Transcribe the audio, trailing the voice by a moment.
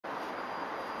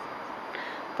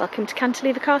Welcome to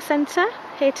Cantilever Car Centre.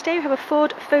 Here today we have a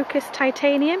Ford Focus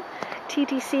Titanium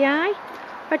TDCi,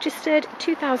 registered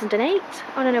 2008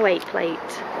 on an 08 plate.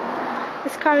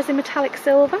 This car is in metallic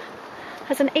silver,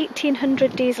 has an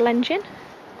 1800 diesel engine.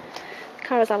 The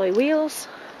car has alloy wheels,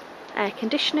 air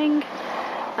conditioning,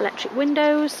 electric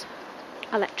windows,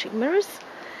 electric mirrors.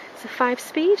 It's a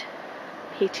 5-speed,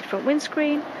 heated front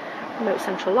windscreen, remote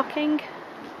central locking,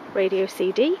 radio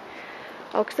CD,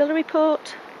 auxiliary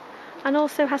port, and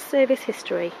also has service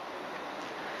history.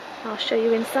 I'll show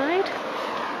you inside.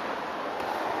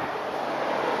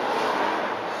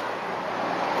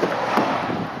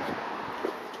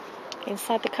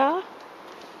 Inside the car,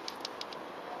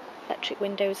 electric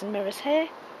windows and mirrors here.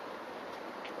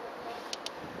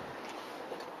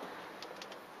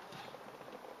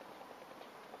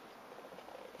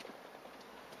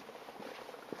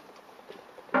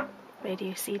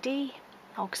 Radio CD,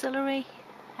 auxiliary,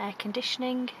 air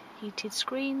conditioning, heated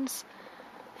screens,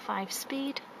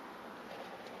 5-speed,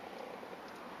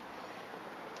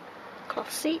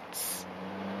 cloth seats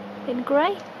in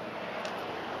grey,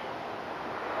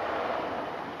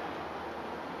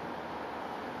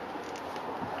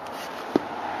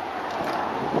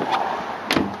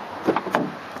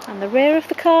 and the rear of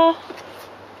the car,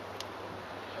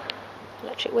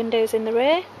 electric windows in the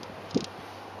rear,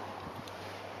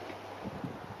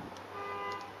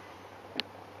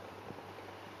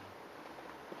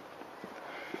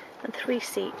 and 3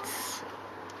 seats.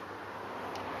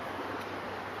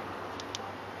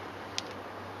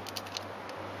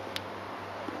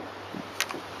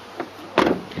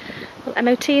 We'll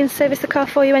MOT and service the car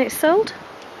for you when it's sold.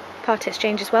 Part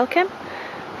exchange is welcome.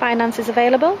 Finance is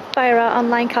available via our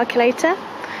online calculator.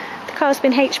 The car has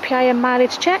been HPI and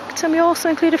mileage checked, and we also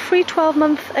include a free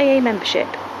 12-month AA membership.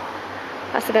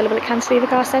 That's available at Cantilever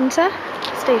Car Centre,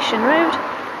 Station Road,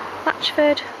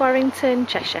 Latchford, Warrington,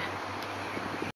 Cheshire.